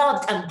and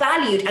loved and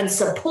valued and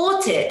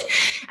supported.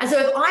 And so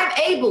if I'm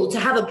able to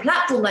have a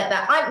platform like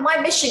that, my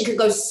mission could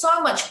go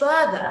so much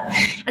further.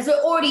 And so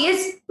it already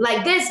is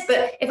like this.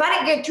 But if I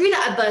didn't go through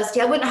that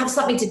adversity, I wouldn't have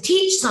something to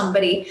teach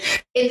somebody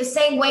in the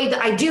same way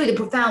that I do, the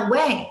profound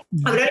way.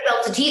 I would only be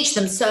able to teach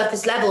them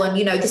surface level, and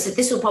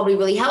this will probably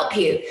really help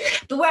you.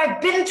 But where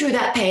I've been through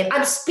that pain,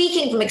 I'm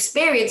speaking from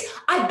experience.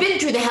 I've been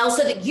through the hell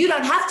so that you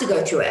don't have to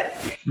go through it.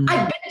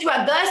 I've been through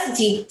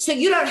adversity so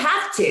you don't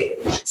have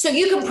to. So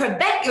you can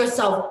prevent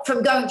yourself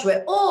from going through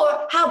it.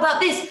 Or how about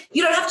this?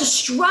 You don't have to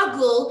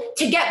struggle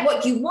to get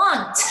what you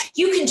want.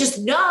 You can just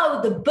know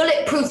the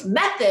bulletproof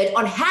method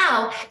on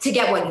how to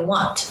get what you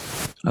want.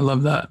 I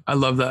love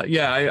that.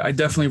 Yeah, I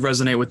definitely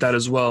resonate with that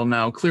as well.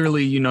 Now,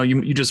 clearly,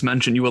 you just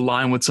mentioned you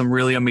align with some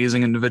really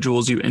amazing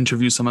individuals. You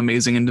interview some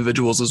amazing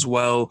individuals as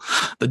well,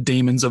 the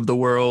Damons of the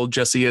world,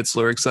 Jesse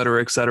Itzler, et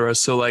cetera, et cetera.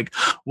 So like,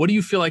 what do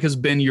you feel like has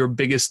been your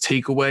biggest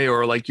takeaway,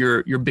 or like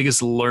your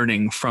biggest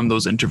learning from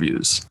those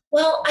interviews?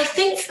 Well, I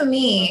think for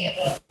me,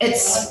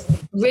 it's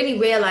really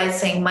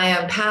realizing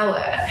my own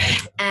power.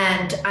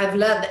 And I've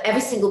learned that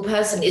every single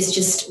person is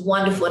just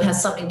wonderful and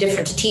has something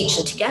different to teach.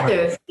 And together,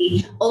 if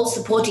we all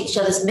support each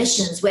other's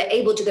missions, we're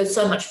able to go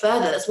so much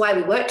further. That's why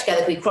we work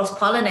together. We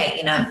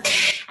cross-pollinate,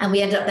 and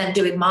we end up then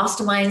doing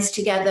masterminds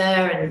together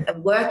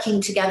and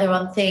working together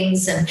on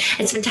things. And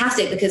it's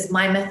fantastic because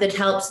my method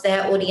helps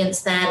their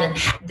audience then, and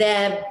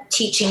their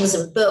teachings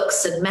and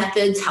books and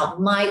methods help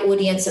my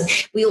audience. And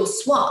we all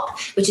swap,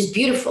 which is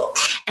beautiful.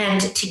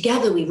 And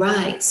together we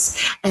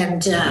rise.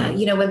 And,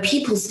 when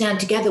people stand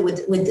together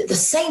with the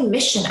same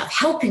mission of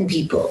helping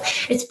people,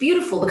 it's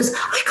beautiful, because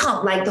I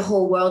can't light the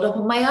whole world up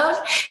on my own.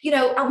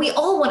 And we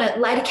all want to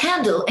light a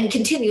candle and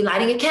continue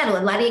lighting a candle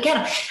and lighting a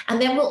candle.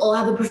 And then we'll all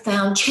have a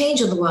profound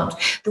change on the world.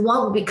 The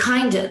world will be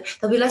kinder.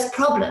 There'll be less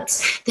problems.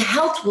 The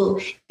health will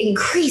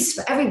increase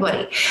for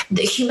everybody.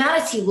 The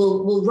humanity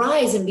will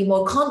rise and be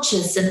more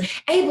conscious and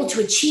able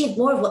to achieve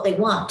more of what they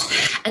want.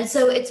 And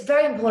so it's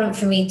very important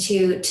for me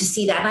to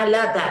see that. And I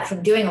learned that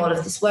from doing all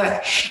of this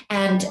work.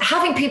 And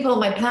having people on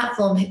my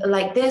platform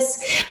like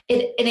this,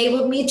 it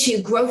enabled me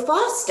to grow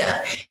faster.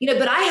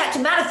 But I had to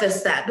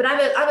manifest that. But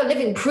I'm a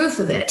living proof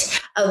of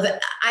it.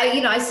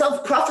 I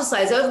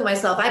self-prophesize over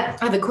myself. I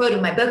have a quote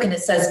in my book, and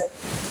it says,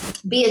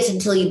 "Be it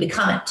until you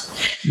become it."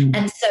 Mm.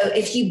 And so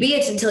if you be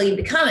it until you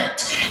become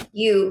it,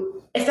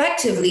 you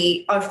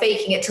effectively are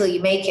faking it till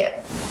you make it.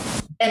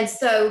 And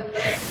so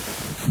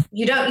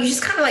you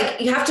just kind of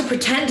like, you have to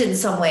pretend in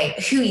some way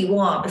who you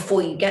are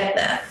before you get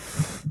there.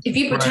 If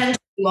you pretend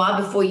who you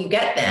are before you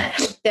get there,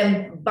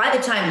 then by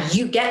the time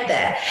you get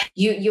there,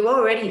 you're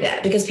already there,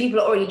 because people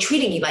are already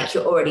treating you like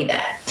you're already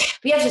there.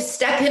 But you have to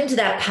step into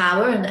that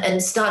power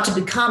and start to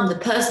become the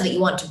person that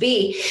you want to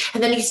be.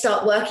 And then you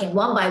start working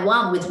one by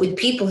one with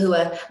people who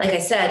are, like I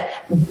said,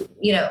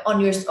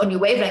 on your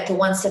wavelength or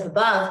one step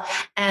above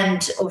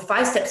or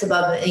 5 steps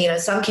above, in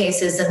some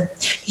cases, and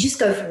you just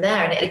go from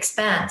there and it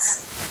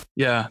expands.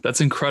 Yeah,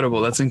 that's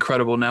incredible. That's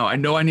incredible. Now, I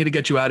know I need to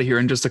get you out of here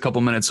in just a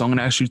couple minutes, so I'm going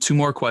to ask you 2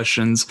 more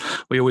questions.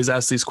 We always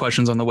ask these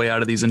questions on the way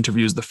out of these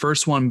interviews. The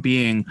first one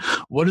being,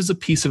 what is a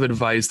piece of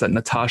advice that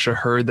Natasha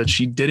heard that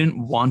she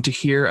didn't want to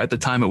hear at the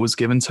time it was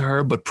given to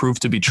her, but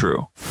proved to be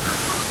true?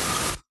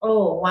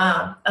 Oh,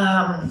 wow.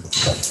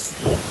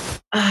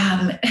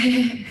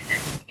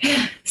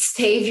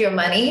 Save your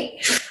money.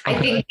 Okay. I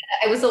think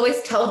I was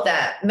always told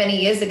that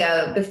many years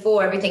ago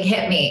before everything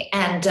hit me.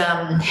 And,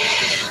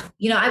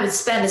 I would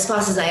spend as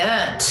fast as I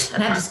earned,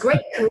 and I had this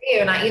great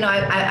career. And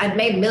I'd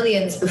made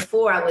millions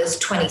before I was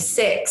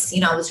 26.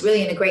 I was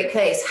really in a great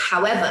place.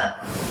 However,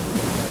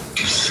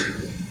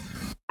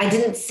 I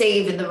didn't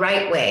save in the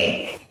right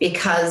way,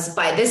 because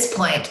by this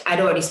point I'd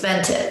already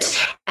spent it,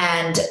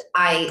 and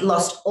I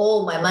lost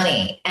all my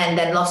money and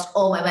then lost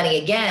all my money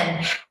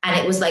again. And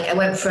it was like I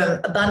went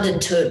from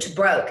abundant to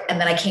broke, and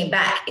then I came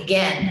back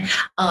again,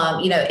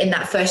 in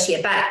that first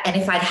year back. And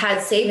if I'd had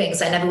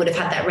savings, I never would have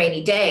had that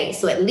rainy day.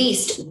 So at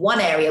least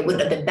one area wouldn't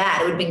have been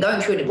bad. It would have been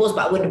going through a divorce,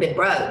 but I wouldn't have been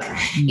broke,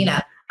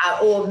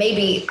 or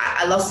maybe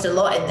I lost a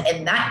lot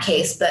in that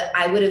case, but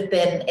I would have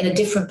been in a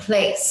different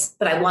place,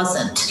 but I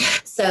wasn't.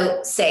 So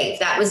save.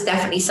 That was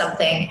definitely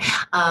something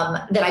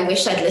that I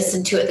wish I'd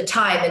listened to at the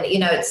time. And,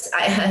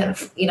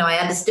 I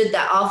understood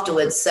that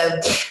afterwards. So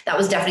that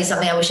was definitely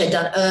something I wish I'd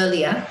done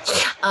earlier.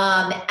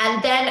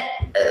 And then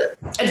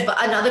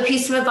another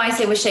piece of advice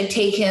I wish I'd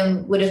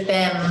taken would have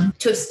been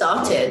to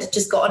have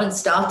just got on and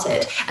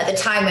started at the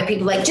time when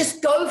people were like,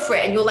 just go for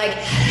it. And you're like,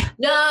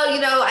 no,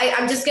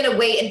 I'm just going to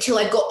wait until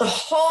I've got the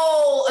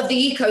whole of the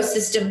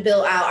ecosystem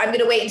built out. I'm going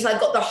to wait until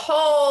I've got the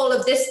whole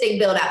of this thing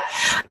built out.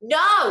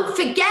 No,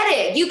 forget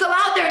it. You go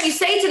out there and you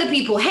say to the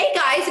people, hey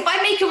guys, if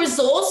I make a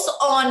resource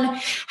on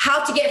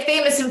how to get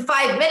famous in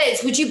 5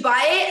 minutes, would you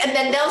buy it? And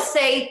then they'll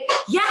say,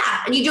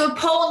 yeah. And you do a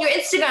poll on your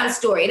Instagram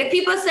story. And if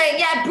people are saying,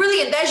 yeah,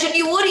 brilliant, there's your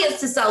new audience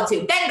to sell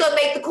to, then go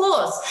make the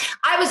course.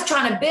 I was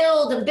trying to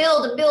build and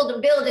build and build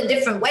and build in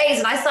different ways.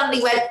 And I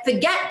suddenly went,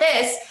 forget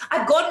this.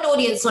 I've got an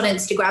audience on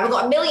Instagram. I've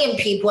got 1 million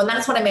people. And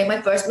that's when I made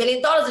my first $1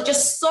 million. It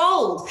just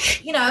sold.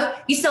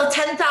 You sell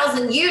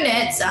 10,000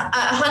 units at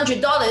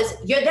 $100,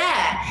 you're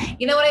there.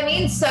 You know what I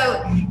mean?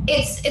 So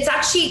it's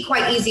actually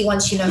quite easy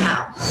once you know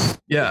how.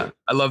 Yeah,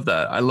 I love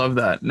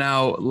that.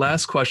 Now,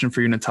 last question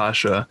for you,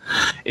 Natasha.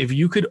 If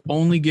you could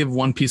only give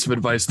one piece of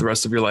advice the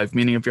rest of your life,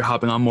 meaning if you're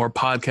hopping on more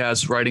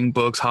podcasts, writing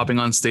books, hopping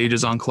on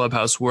stages, on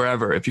Clubhouse,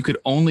 wherever, if you could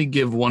only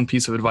give one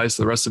piece of advice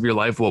the rest of your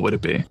life, what would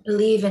it be?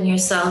 Believe in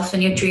yourself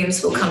and your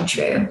dreams will come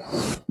true.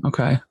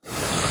 Okay.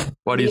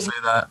 Why do you say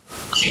that?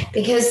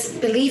 Because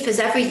belief is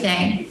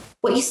everything.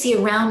 What you see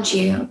around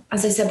you,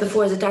 as I said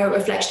before, is a direct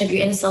reflection of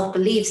your inner self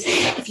beliefs.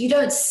 If you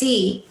don't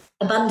see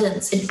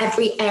abundance in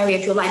every area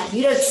of your life, if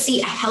you don't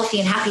see a healthy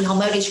and happy,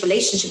 harmonious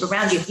relationship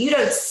around you, if you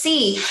don't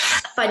see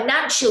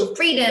financial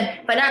freedom,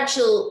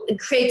 financial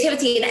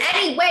creativity in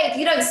any way, if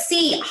you don't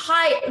see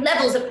high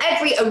levels of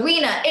every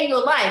arena in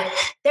your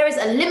life, there is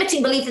a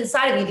limiting belief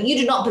inside of you that you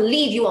do not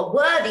believe you are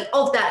worthy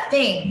of that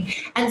thing.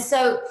 And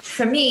so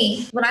for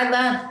me, when I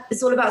learned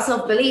it's all about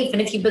self-belief,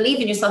 and if you believe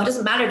in yourself, it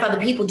doesn't matter if other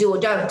people do or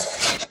don't.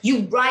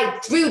 You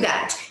ride through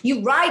that.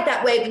 You ride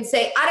that wave and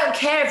say, I don't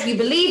care if you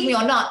believe me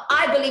or not.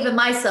 I believe in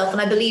myself, and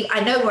I believe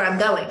I know where I'm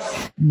going.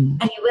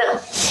 And you will.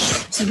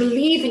 So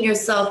believe in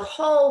yourself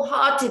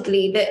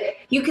wholeheartedly that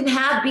you can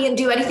have, be, and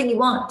do anything you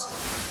want.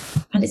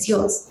 And it's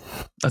yours.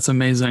 That's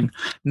amazing.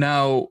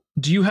 Now,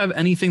 do you have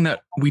anything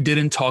that we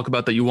didn't talk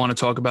about that you want to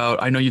talk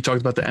about? I know you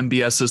talked about the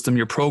MBS system,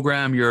 your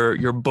program,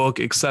 your book,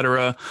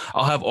 etc.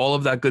 I'll have all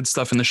of that good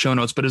stuff in the show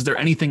notes, but is there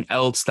anything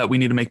else that we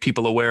need to make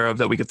people aware of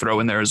that we could throw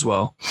in there as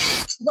well?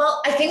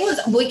 Well, I think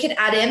what we could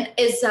add in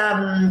is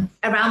around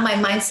my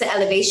mindset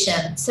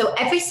elevation. So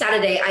every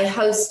Saturday I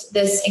host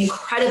this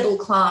incredible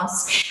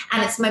class,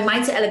 and it's my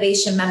mindset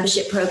elevation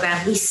membership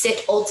program. We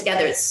sit all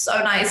together. It's so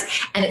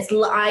nice. And it's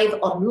live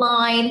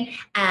online,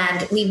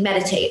 and we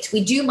meditate.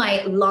 We do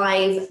my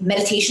live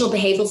meditational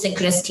behavioral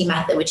synchronicity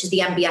method, which is the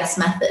MBS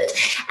method.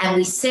 And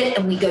we sit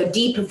and we go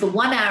deeper for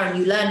 1 hour, and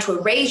you learn to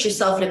erase your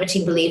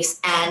self-limiting beliefs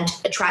and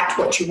attract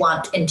what you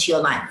want into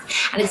your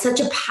life. And it's such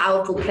a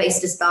powerful place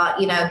to start.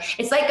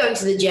 It's like going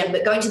to the gym,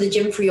 but going to the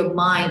gym for your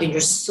mind and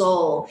your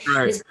soul.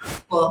 Right.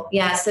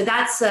 Yeah. So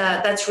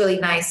that's really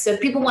nice. So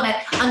if people want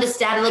to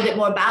understand a little bit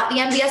more about the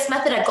MBS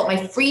method, I've got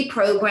my free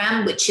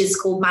program, which is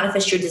called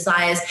Manifest Your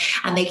Desires,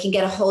 and they can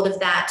get a hold of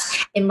that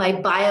in my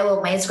bio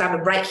on my Instagram.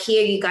 And right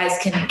here, you guys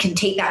can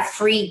take that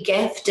free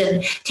gift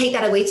and take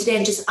that away today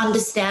and just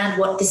understand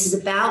what this is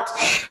about.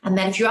 And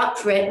then if you're up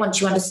for it, once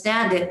you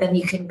understand it, then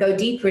you can go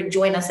deeper and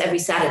join us every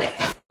Saturday.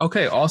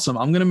 Okay, awesome.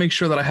 I'm going to make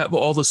sure that I have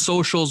all the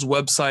socials,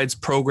 websites,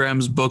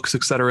 programs, books,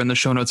 etc. in the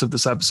show notes of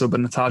this episode. But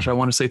Natasha, I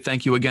want to say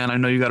thank you again. I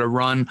know you got to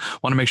run.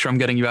 Want to make sure I'm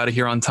getting you out of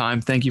here on time.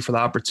 Thank you for the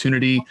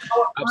opportunity.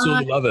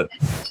 Absolutely love it.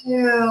 Thank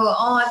you.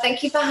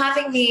 Thank you for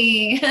having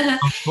me.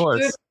 Of course.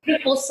 You're a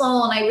beautiful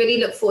soul, and I really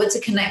look forward to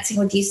connecting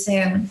with you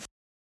soon.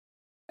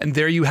 And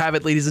there you have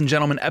it, ladies and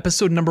gentlemen,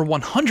 episode number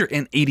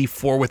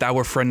 184 with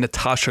our friend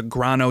Natasha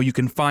Grano. You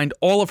can find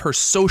all of her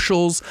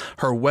socials,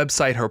 her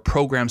website, her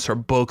programs, her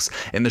books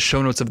in the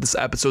show notes of this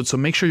episode. So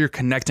make sure you're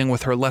connecting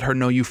with her. Let her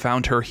know you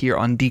found her here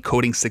on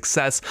Decoding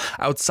Success.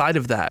 Outside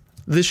of that,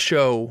 this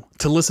show,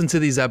 to listen to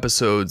these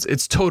episodes,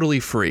 it's totally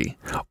free.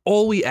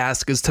 All we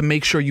ask is to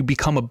make sure you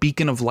become a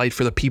beacon of light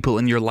for the people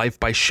in your life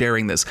by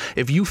sharing this.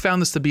 If you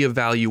found this to be of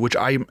value, which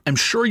I am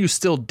sure you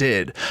still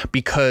did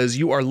because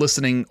you are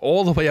listening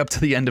all the way up to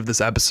the end of this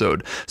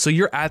episode, so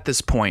you're at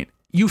this point,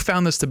 you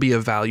found this to be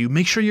of value,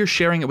 make sure you're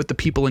sharing it with the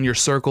people in your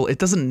circle. It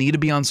doesn't need to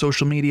be on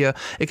social media.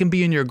 It can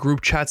be in your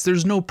group chats.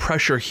 There's no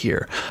pressure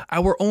here.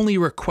 Our only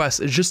request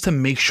is just to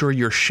make sure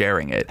you're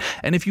sharing it.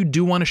 And if you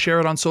do want to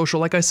share it on social,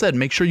 like I said,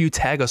 make sure you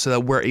tag us so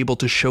that we're able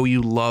to show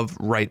you love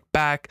right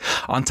back.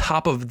 On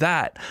top of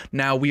that,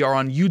 now we are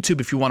on YouTube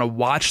if you want to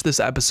watch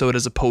this episode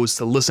as opposed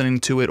to listening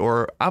to it,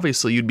 or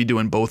obviously you'd be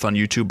doing both on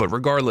YouTube, but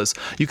regardless,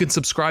 you can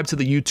subscribe to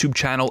the YouTube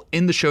channel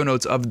in the show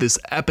notes of this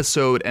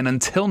episode. And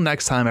until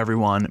next time,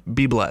 everyone,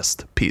 be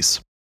blessed. Peace.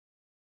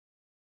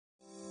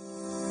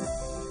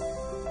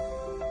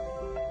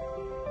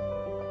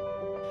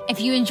 If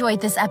you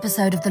enjoyed this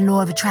episode of the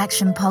Law of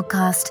Attraction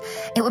podcast,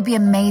 it would be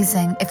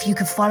amazing if you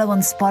could follow on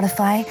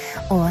Spotify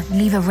or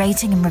leave a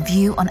rating and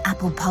review on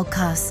Apple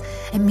Podcasts.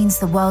 It means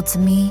the world to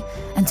me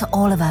and to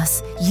all of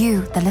us.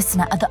 You, the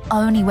listener, are the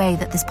only way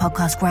that this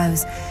podcast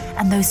grows.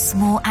 And those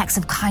small acts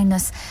of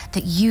kindness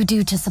that you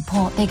do to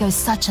support, they go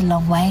such a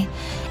long way.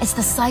 It's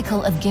the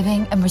cycle of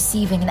giving and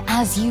receiving. And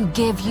as you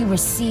give, you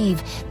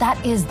receive.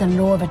 That is the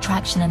law of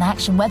attraction in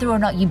action. Whether or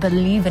not you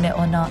believe in it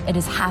or not, it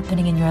is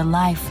happening in your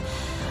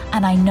life.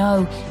 And I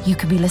know you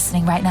could be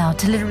listening right now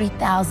to literally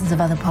thousands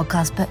of other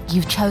podcasts, but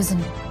you've chosen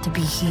to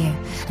be here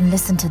and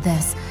listen to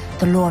this,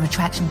 the Law of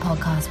Attraction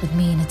podcast with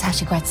me,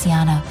 Natasha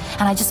Graziano.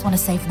 And I just want to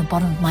say from the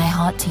bottom of my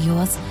heart to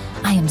yours,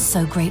 I am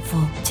so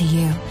grateful to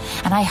you.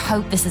 And I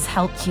hope this has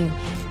helped you.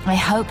 I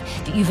hope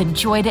that you've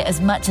enjoyed it as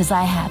much as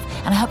I have.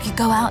 And I hope you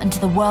go out into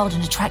the world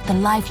and attract the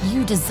life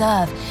you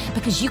deserve,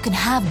 because you can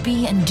have,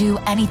 be, and do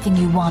anything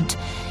you want.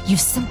 You've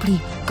simply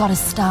got to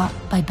start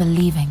by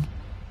believing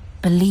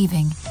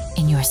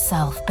in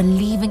yourself,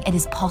 believing it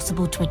is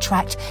possible to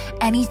attract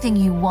anything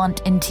you want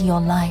into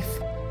your life.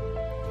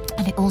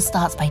 And it all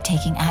starts by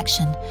taking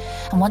action.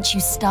 And once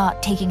you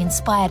start taking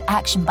inspired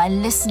action by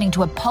listening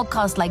to a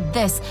podcast like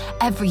this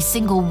every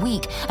single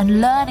week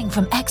and learning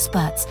from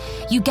experts,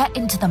 you get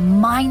into the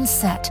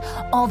mindset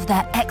of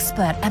that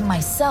expert and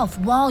myself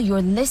while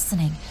you're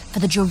listening for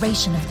the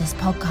duration of this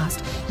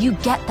podcast. You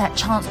get that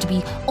chance to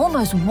be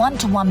almost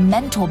one-to-one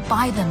mentored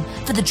by them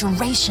for the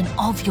duration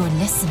of your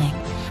listening.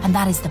 And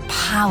that is the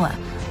power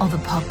of a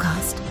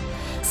podcast.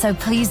 So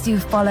please do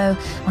follow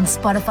on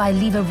Spotify,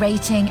 leave a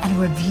rating and a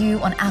review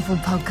on Apple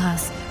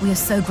Podcasts. We are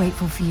so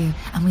grateful for you,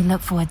 and we look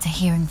forward to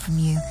hearing from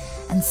you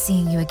and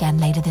seeing you again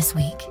later this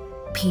week.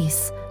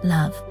 Peace,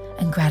 love,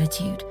 and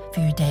gratitude for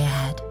your day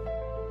ahead.